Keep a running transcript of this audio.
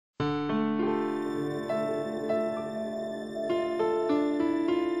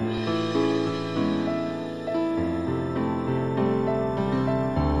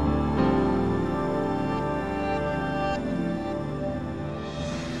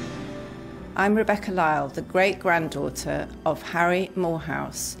I'm Rebecca Lyle, the great-granddaughter of Harry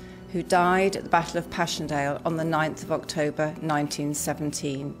Morehouse, who died at the Battle of Passchendaele on the 9th of October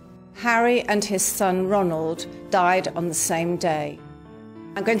 1917. Harry and his son Ronald died on the same day.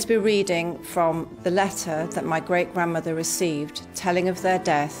 I'm going to be reading from the letter that my great-grandmother received, telling of their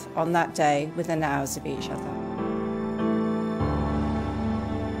death on that day within hours of each other.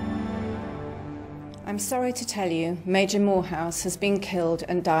 I'm sorry to tell you, Major Morehouse has been killed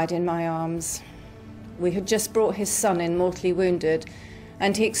and died in my arms. We had just brought his son in mortally wounded,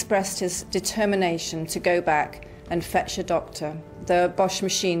 and he expressed his determination to go back and fetch a doctor, though a Bosch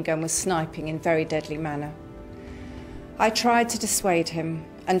machine gun was sniping in very deadly manner. I tried to dissuade him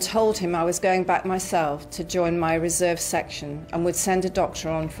and told him I was going back myself to join my reserve section and would send a doctor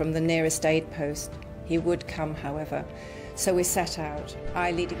on from the nearest aid post. He would come, however, so we set out,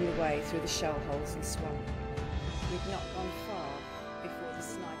 I leading the way through the shell holes and swamp. We'd not gone far before the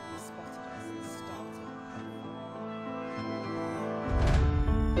snipers spotted us and started.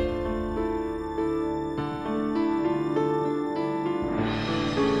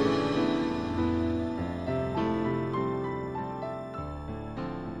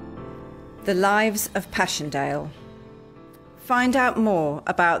 The Lives of Passchendaele. Find out more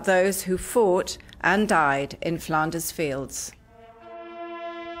about those who fought and died in Flanders fields.